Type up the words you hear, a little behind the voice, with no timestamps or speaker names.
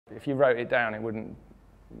if you wrote it down, it wouldn't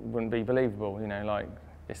be believable, you know, like,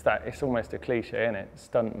 it's almost a cliche, isn't it?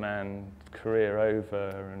 Stuntman, career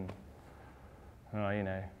over, and, you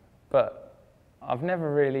know. But I've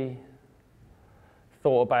never really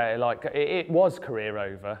thought about it like, it was career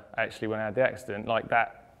over, actually, when I had the accident, like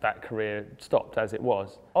that career stopped as it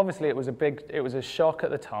was. Obviously, it was a shock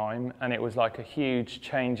at the time, and it was like a huge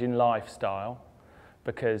change in lifestyle,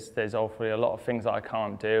 because there's obviously a lot of things that I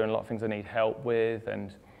can't do and a lot of things I need help with.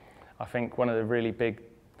 And I think one of the really big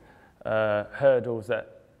hurdles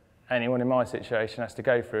that anyone in my situation has to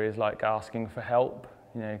go through is like asking for help,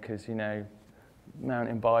 you know, because, you know,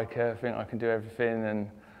 mountain biker, I think I can do everything, and,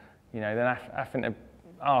 you know, then having to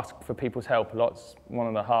ask for people's help a lot's one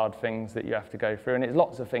of the hard things that you have to go through. And it's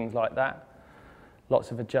lots of things like that, lots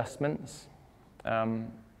of adjustments,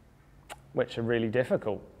 which are really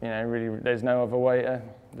difficult, you know, really, there's no other way to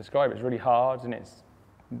describe it. It's really hard, and it's,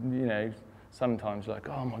 you know, sometimes like,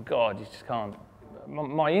 oh my God, you just can't.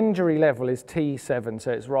 My injury level is T7,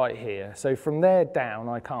 so it's right here. So from there down,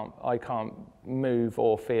 I can't move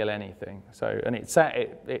or feel anything. So, and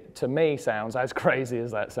it to me sounds as crazy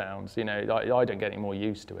as that sounds. You know, I don't get any more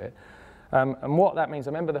used to it. And what that means,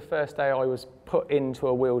 I remember the first day I was put into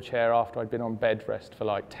a wheelchair after I'd been on bed rest for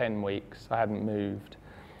like 10 weeks. I hadn't moved,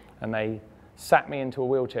 and they sat me into a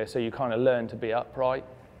wheelchair. So you kind of learn to be upright,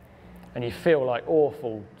 and you feel like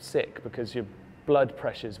awful sick because your blood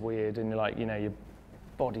pressure's weird, and you're like, you know, your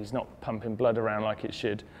body's not pumping blood around like it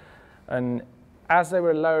should. And as they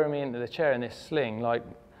were lowering me into the chair in this sling, like,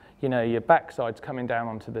 you know, your backside's coming down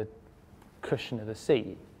onto the cushion of the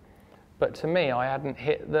seat. But to me, I hadn't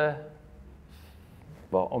hit the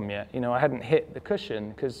bottom yet. You know, I hadn't hit the cushion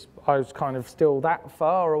because I was kind of still that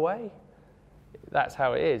far away. That's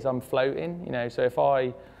how it is. I'm floating, you know, so if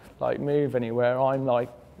I like move anywhere, I'm like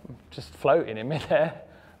just floating in midair.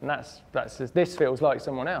 And that's just, this feels like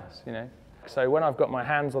someone else, you know. So when I've got my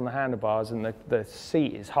hands on the handlebars and the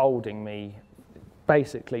seat is holding me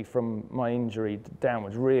basically from my injury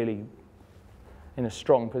downwards, really in a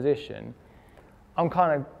strong position, I'm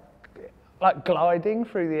kind of like gliding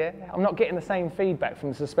through the air. I'm not getting the same feedback from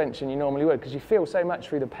the suspension you normally would, because you feel so much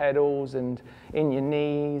through the pedals and in your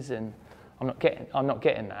knees, and I'm not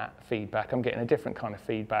getting that feedback. I'm getting a different kind of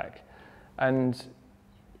feedback. And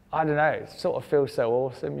I don't know, it sort of feels so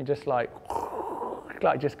awesome. You're just like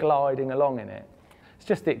just gliding along in it. It's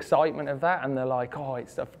just the excitement of that, and the like, oh,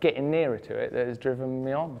 it's getting nearer to it that has driven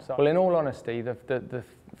me on. So, well, in all honesty, the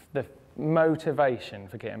motivation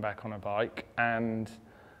for getting back on a bike, and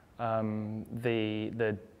I've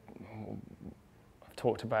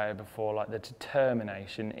talked about it before, like the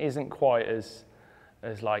determination isn't quite as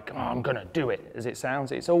like, oh, I'm gonna do it, as it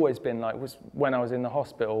sounds. It's always been like, when I was in the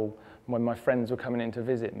hospital, when my friends were coming in to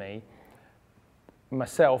visit me,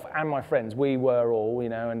 myself and my friends, we were all, you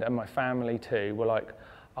know, and my family too, were like,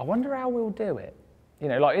 I wonder how we'll do it. You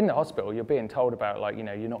know, like in the hospital, you're being told about, like, you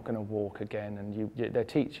know, you're not going to walk again, and they're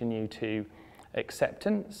teaching you to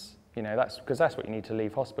acceptance. You know, because that's what you need to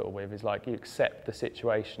leave hospital with, is like you accept the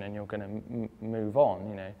situation and you're going to move on,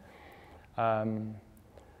 you know.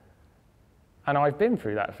 And I've been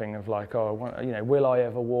through that thing of like, oh, you know, will I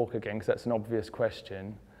ever walk again? Because that's an obvious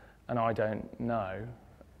question, and I don't know.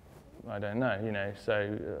 You know,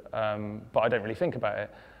 so, but I don't really think about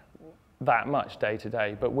it that much day to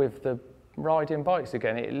day. But with the riding bikes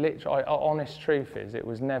again, it literally, honest truth is, it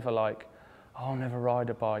was never like, oh, I'll never ride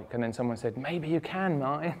a bike. And then someone said, maybe you can,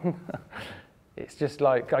 Martyn. It's just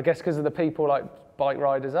like, I guess because of the people like bike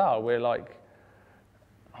riders are, we're like,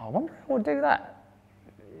 oh, I wonder how we'll do that.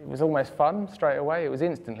 It was almost fun straight away. It was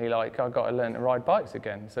instantly like, I've got to learn to ride bikes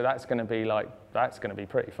again. So that's going to be like, that's going to be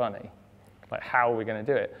pretty funny. Like, how are we going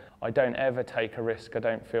to do it? I don't ever take a risk I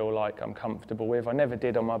don't feel like I'm comfortable with. I never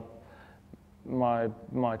did on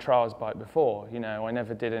my trials bike before. You know, I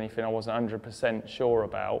never did anything I wasn't 100% sure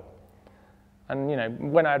about. And, you know,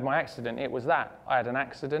 when I had my accident, it was that. I had an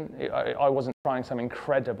accident. I wasn't trying some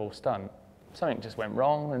incredible stunt. Something just went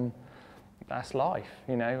wrong, and that's life,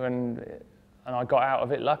 you know, and I got out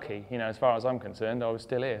of it lucky. You know, as far as I'm concerned, I was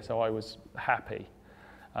still here, so I was happy.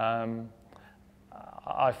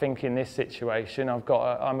 I think in this situation,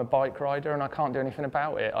 I'm a bike rider and I can't do anything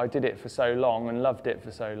about it. I did it for so long and loved it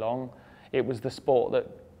for so long. It was the sport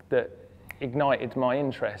that ignited my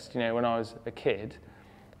interest, you know, when I was a kid.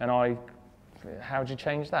 And how do you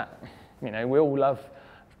change that? You know, we all love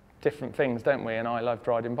different things, don't we? And I loved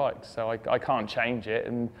riding bikes, so I can't change it.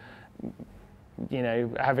 And, you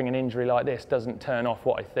know, having an injury like this doesn't turn off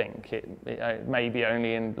what I think. It maybe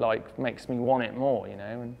only makes me want it more, you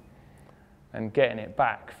know. And getting it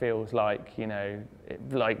back feels like, you know,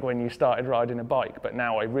 like when you started riding a bike, but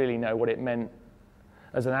now I really know what it meant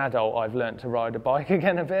as an adult, I've learnt to ride a bike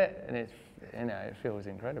again a bit, and it's, you know, it feels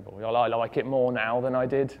incredible. I like it more now than I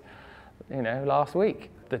did, you know, last week.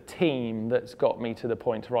 The team that's got me to the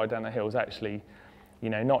point to ride down the hills actually, you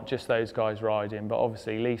know, not just those guys riding, but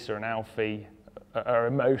obviously Lisa and Alfie are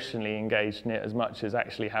emotionally engaged in it as much as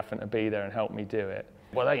actually having to be there and help me do it.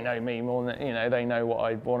 Well, they know me more than, you know, they know what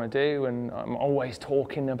I want to do, and I'm always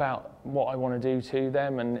talking about what I want to do to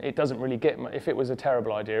them, and it doesn't really get, if it was a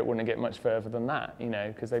terrible idea, it wouldn't get much further than that, you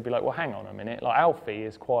know, because they'd be like, well, hang on a minute. Like Alfie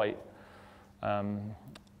is quite, I don't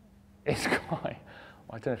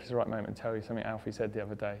know if it's the right moment to tell you something Alfie said the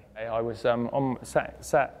other day. I was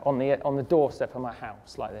sat on the doorstep of my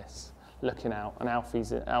house like this, looking out, and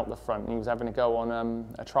Alfie's out the front, and he was having a go on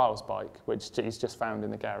a trials bike, which he's just found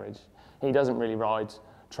in the garage. He doesn't really ride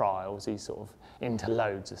trials, he's sort of into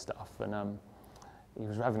loads of stuff, and he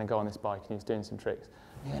was having a go on this bike and he was doing some tricks.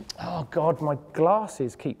 He went, oh God, my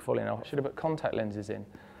glasses keep falling off. I should have put contact lenses in.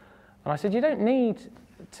 And I said, you don't need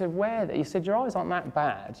to wear that. He said, your eyes aren't that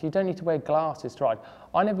bad. You don't need to wear glasses to ride.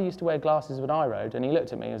 I never used to wear glasses when I rode, and he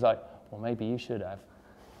looked at me and was like, well, maybe you should have.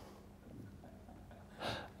 I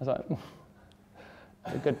was like,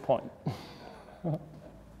 a good point.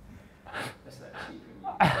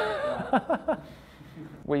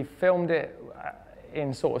 We filmed it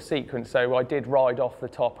in sort of sequence, so I did ride off the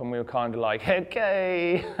top and we were kind of like,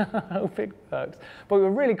 okay, hope it works. But we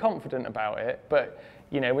were really confident about it, but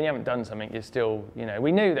you know, when you haven't done something, you're still, you know,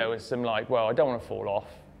 we knew there was some like, well, I don't want to fall off.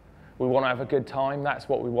 We want to have a good time, that's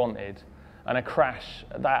what we wanted. And a crash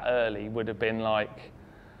that early would have been like,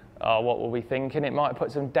 oh, what were we thinking? It might have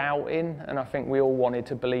put some doubt in, and I think we all wanted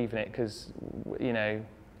to believe in it because, you know,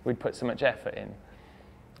 we'd put so much effort in.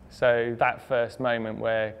 So that first moment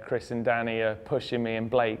where Chris and Danny are pushing me and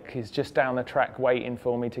Blake is just down the track waiting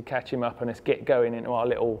for me to catch him up and us get going into our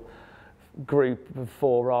little group of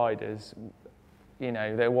 4 riders, you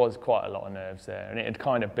know, there was quite a lot of nerves there, and it had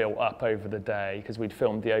kind of built up over the day because we'd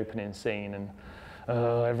filmed the opening scene and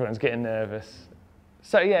everyone's getting nervous.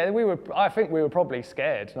 So yeah, I think we were probably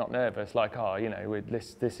scared, not nervous, like, oh, you know,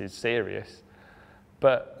 this is serious.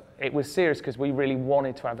 But it was serious because we really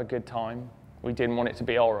wanted to have a good time. We didn't want it to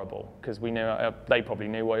be horrible because we knew they probably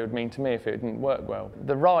knew what it would mean to me if it didn't work well.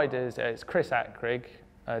 The riders, it's Chris Ackrig,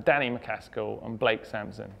 Danny McCaskill and Blake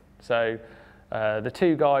Sampson. So the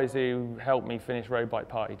 2 guys who helped me finish Road Bike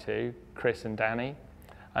Party 2, Chris and Danny.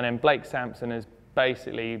 And then Blake Sampson has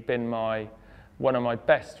basically been one of my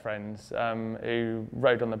best friends who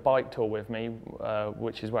rode on the bike tour with me,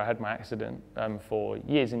 which is where I had my accident for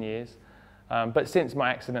years and years. But since my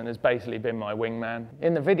accident has basically been my wingman.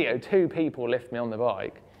 In the video, 2 people lift me on the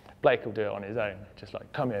bike. Blake will do it on his own, just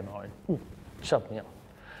like, come here, Martyn. Ooh, shove me up.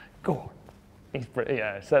 Go on.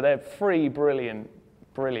 Yeah, so they're 3 brilliant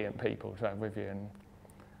people to have with you. And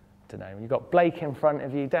I don't know, you've got Blake in front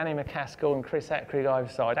of you, Danny McCaskill and Chris Ackrig either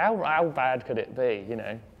side. How bad could it be, you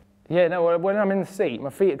know? Yeah, no, when I'm in the seat, my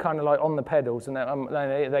feet are kind of like on the pedals, and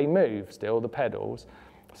they move still, the pedals.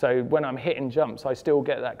 So when I'm hitting jumps, I still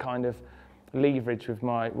get that kind of leverage with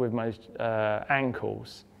my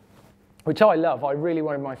ankles, which I love. I really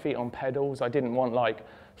wanted my feet on pedals. I didn't want like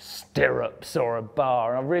stirrups or a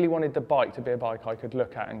bar. I really wanted the bike to be a bike I could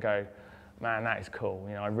look at and go, man, that is cool.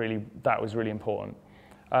 You know, that was really important.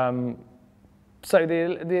 So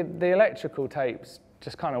the electrical tapes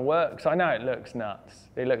just kind of works. I know it looks nuts.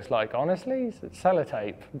 It looks like, honestly, it's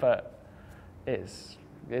sellotape, but it's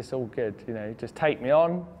all good. You know, just tape me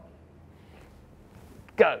on,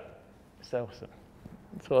 go. It's awesome.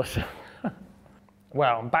 It's awesome.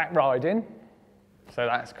 Well, I'm back riding, so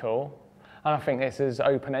that's cool. And I think it's as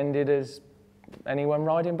open-ended as anyone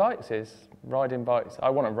riding bikes is. Riding bikes, I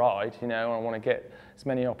want to ride, you know, I want to get as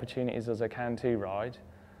many opportunities as I can to ride.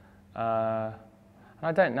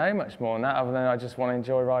 I don't know much more than that, other than I just want to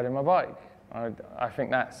enjoy riding my bike. I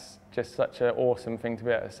think that's just such an awesome thing to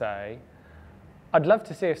be able to say. I'd love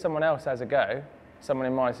to see if someone else has a go, someone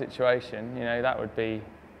in my situation, you know, that would be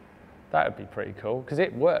pretty cool, because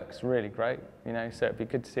it works really great, you know, so it'd be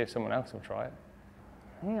good to see if someone else will try it.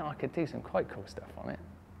 You know, I could do some quite cool stuff on it.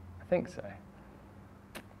 I think so.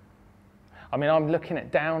 I mean, I'm looking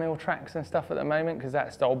at downhill tracks and stuff at the moment, because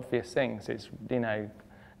that's the obvious thing. So it's, you know,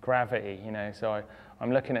 gravity, you know, so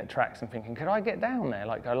I'm looking at tracks and thinking, could I get down there?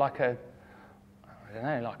 Like a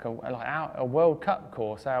World Cup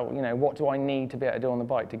course, you know, what do I need to be able to do on the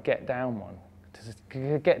bike to get down one?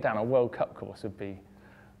 To get down a World Cup course would be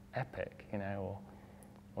epic, you know,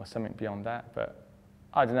 or something beyond that. But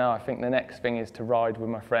I don't know, I think the next thing is to ride with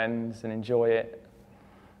my friends and enjoy it,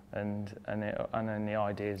 and then the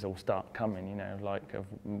ideas all start coming, you know, like of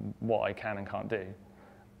what I can and can't do.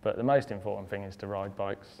 But the most important thing is to ride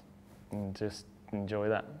bikes and just enjoy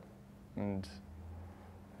that and,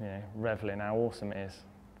 you know, revel in how awesome it is.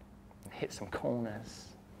 Hit some corners,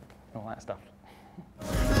 all that stuff.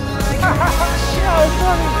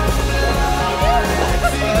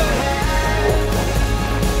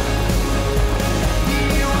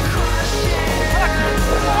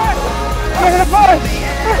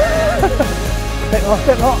 Bit more,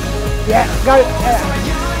 bit more. Yeah,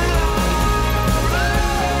 go.